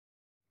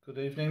Good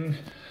evening.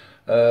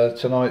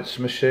 Tonight's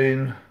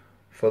machine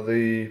for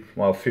the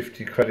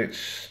 50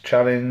 credits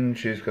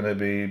challenge is going to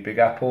be Big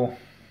Apple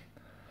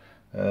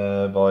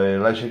by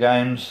Leisure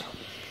Games.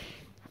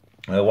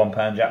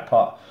 £1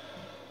 jackpot,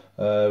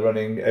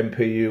 running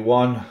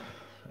MPU1.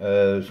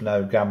 There's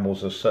no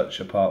gambles as such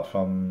apart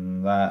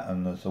from that,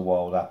 and there's a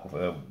wild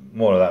apple.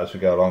 More of that as we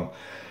go along.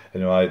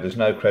 Anyway, there's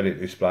no credit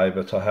display,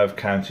 but I have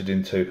counted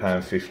in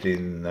 £2.50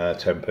 in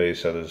 10p,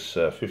 so there's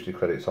 50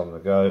 credits on the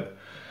go.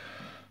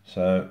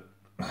 So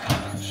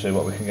let's see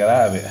what we can get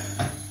out of it.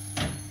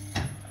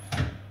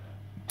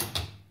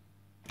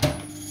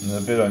 And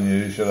a bit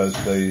unusual as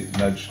the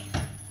nudge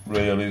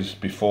reel is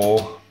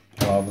before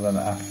rather than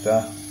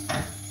after.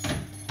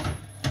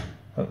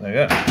 But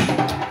there you go.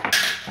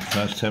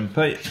 First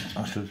 10p.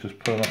 I should just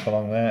put them up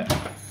along there.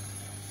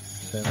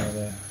 See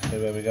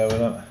where we go with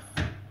them.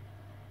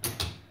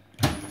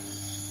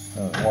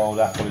 Wild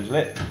apple is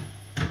lit.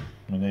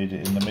 We need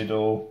it in the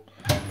middle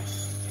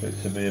for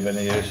it to be of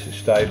any use. It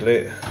stayed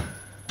lit.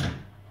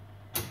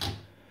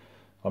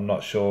 I'm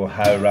not sure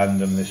how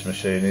random this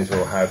machine is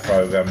or how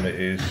programmed it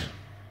is.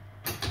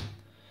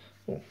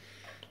 Oh,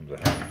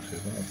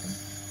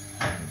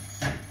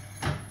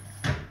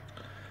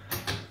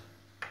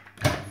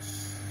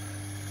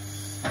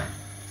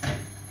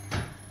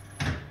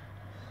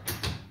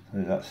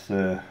 that's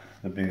the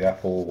Big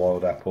Apple,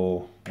 Wild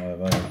Apple,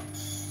 whatever.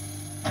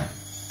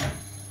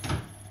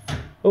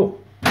 Oh,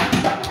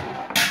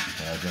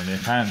 that's only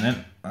 £1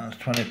 then. That's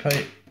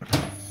 20p.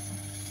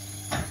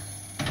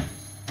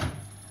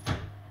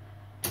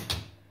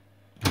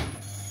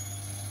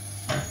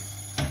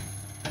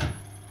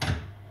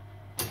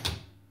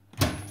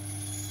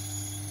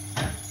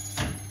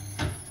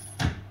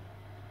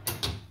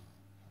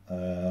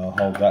 I'll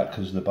hold that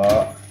because of the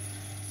bar.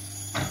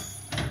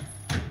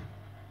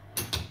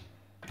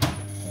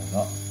 Or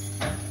not.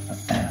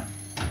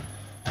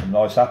 Some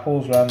nice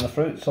apples around the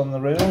fruits on the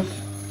reels.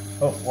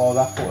 Oh, wild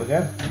apple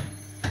again.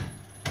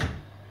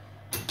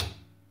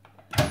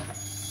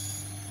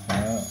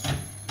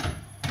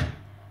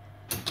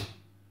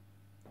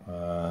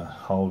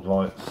 Hold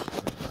lights.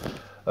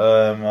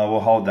 I will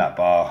hold that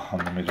bar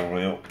on the middle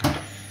reel.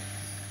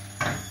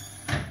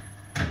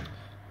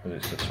 But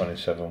it's a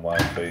 27-way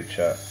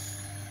feature.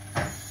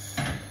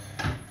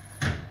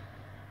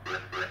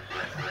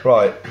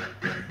 Right.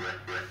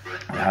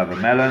 I have a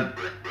melon,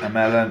 a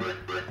melon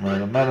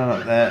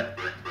up there,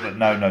 but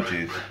no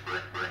nudges.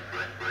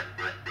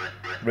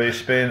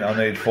 Respin, I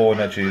need 4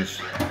 nudges.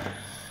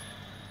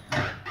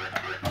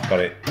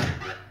 Got it.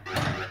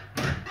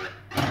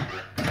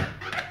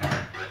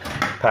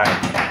 Pound.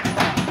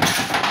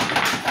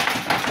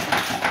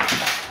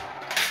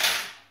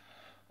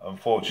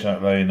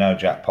 Unfortunately, no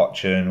jackpot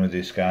tune with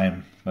this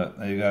game, but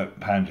there you go,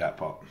 £1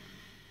 jackpot.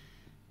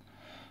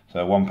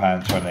 So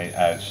 £1.20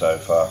 out so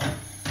far.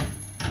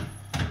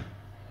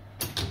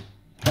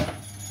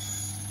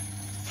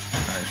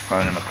 And it's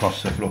thrown them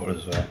across the floor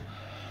as well.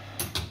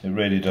 It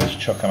really does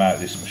chuck them out,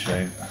 this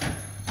machine.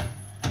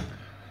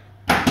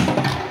 That's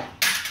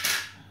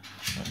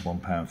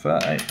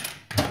 £1.30.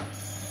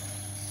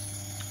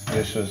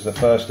 This was the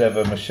first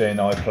ever machine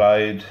I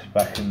played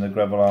back in the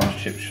Greville Arms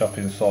chip shop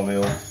in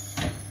Solihull.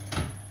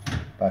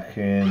 Back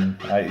in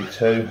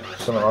 '82,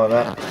 something like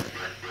that.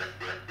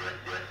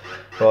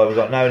 Right, we've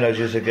got no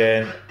nudges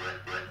again.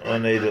 I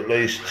need at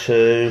least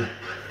 2.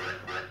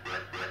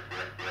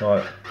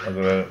 Right, I've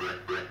got to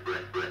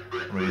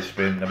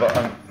respin the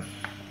button.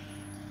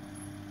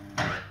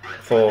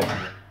 4. So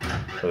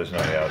there's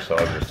nothing else, so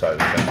I'll just take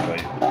the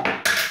 10p.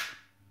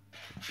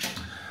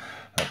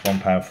 That's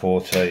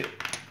 £1.40,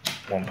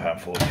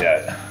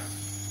 £1.48.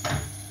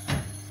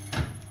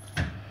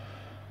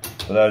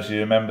 For those of you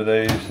who remember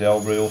these, the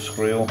old reel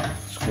squeal,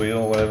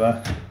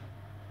 whatever.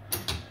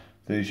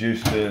 These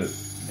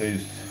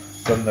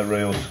done the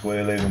reel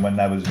squeal even when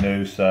they was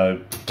new,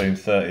 so being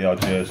 30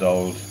 odd years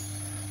old,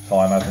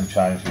 time hasn't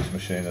changed this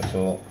machine at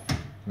all.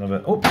 Another,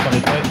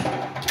 20p.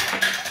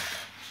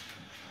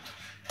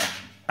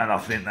 And I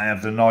think they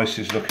have the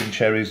nicest looking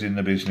cherries in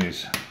the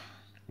business.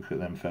 Look at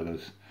them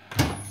fellas.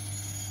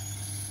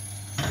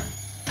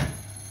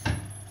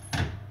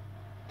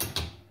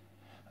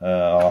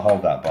 I'll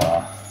hold that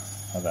bar.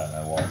 I don't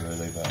know why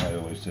really, but I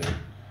always do.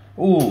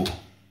 Ooh!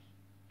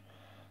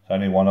 It's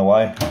only 1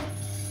 away.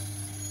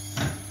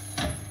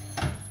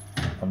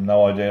 I've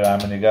no idea how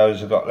many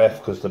goes I've got left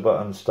because the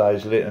button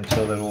stays lit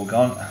until they're all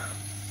gone.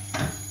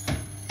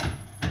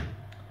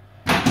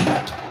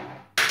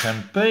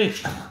 10p.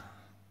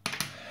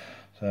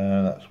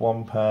 So that's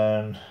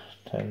 £1,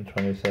 10,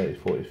 20, 30,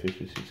 40,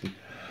 50, 60.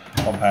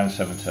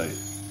 £1.70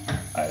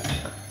 out.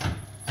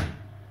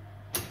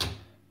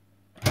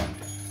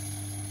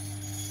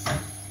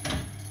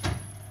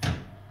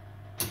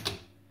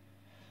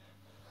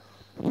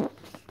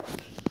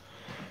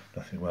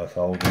 Nothing worth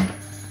holding.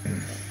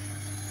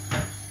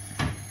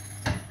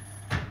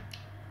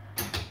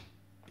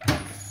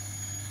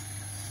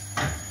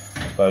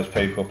 Those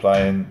people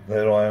playing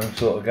their own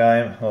sort of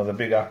game, or the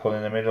Big Apple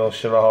in the middle.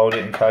 Shall I hold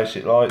it in case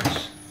it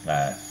lights?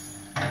 Nah.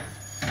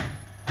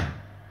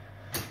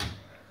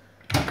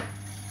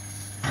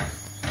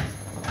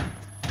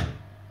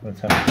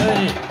 attempt B,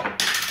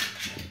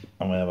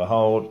 and we have a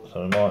hold,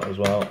 so we might as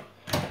well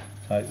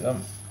take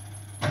them.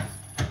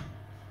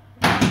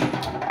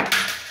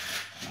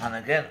 And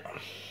again,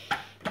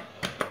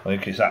 I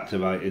think it's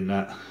activating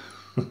that.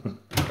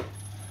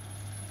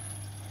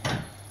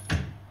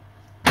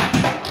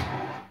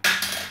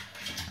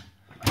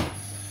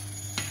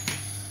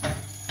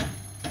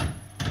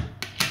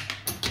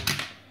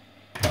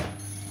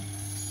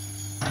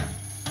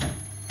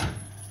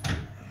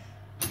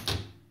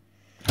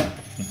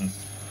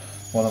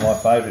 One of my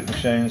favourite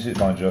machines.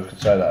 Mind you, I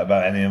could say that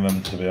about any of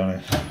them, to be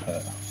honest.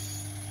 But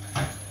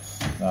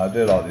no, I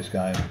do like this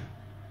game.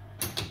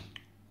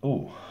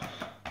 Ooh,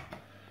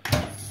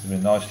 it's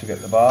been nice to get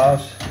the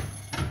bars,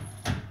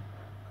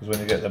 because when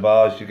you get the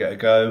bars, you get a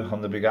go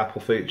on the Big Apple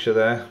feature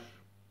there,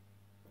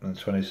 and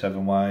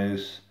 27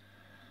 ways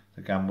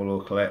to gamble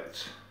or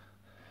collect,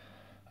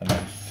 and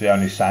that's the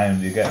only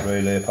sound you get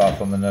really, apart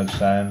from the nudge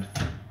sound,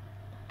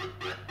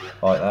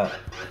 like that.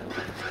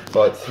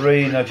 Right,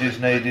 3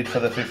 nudges needed for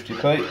the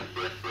 50p.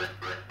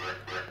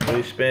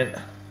 Respin.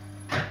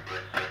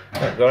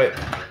 Oh, got it.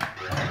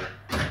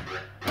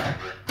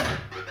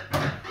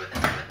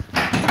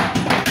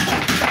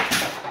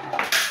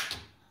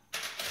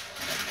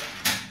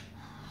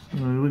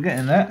 We're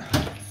getting that.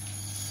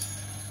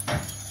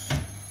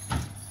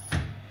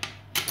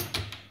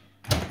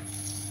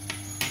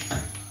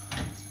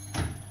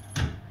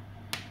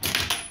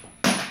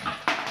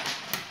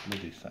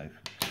 Bloody safe.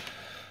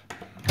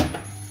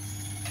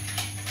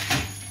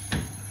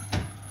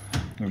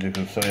 As you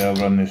can see, I'll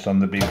run this on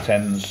the big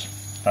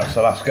 10s. That's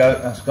the last go.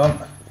 That's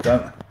gone.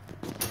 Done.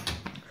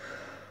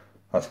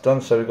 That's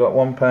done. So we've got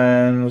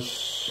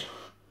 £1,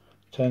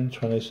 10,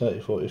 20,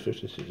 30, 40,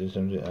 50, 60,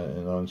 70,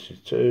 80,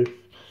 92,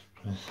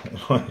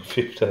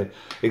 50.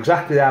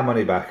 Exactly our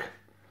money back.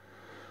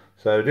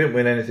 So we didn't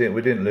win anything,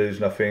 we didn't lose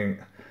nothing,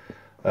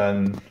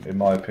 and in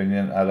my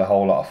opinion had a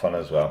whole lot of fun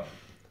as well.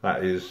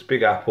 That is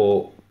Big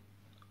Apple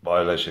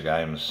by Leisure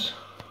Games.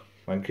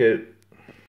 Thank you.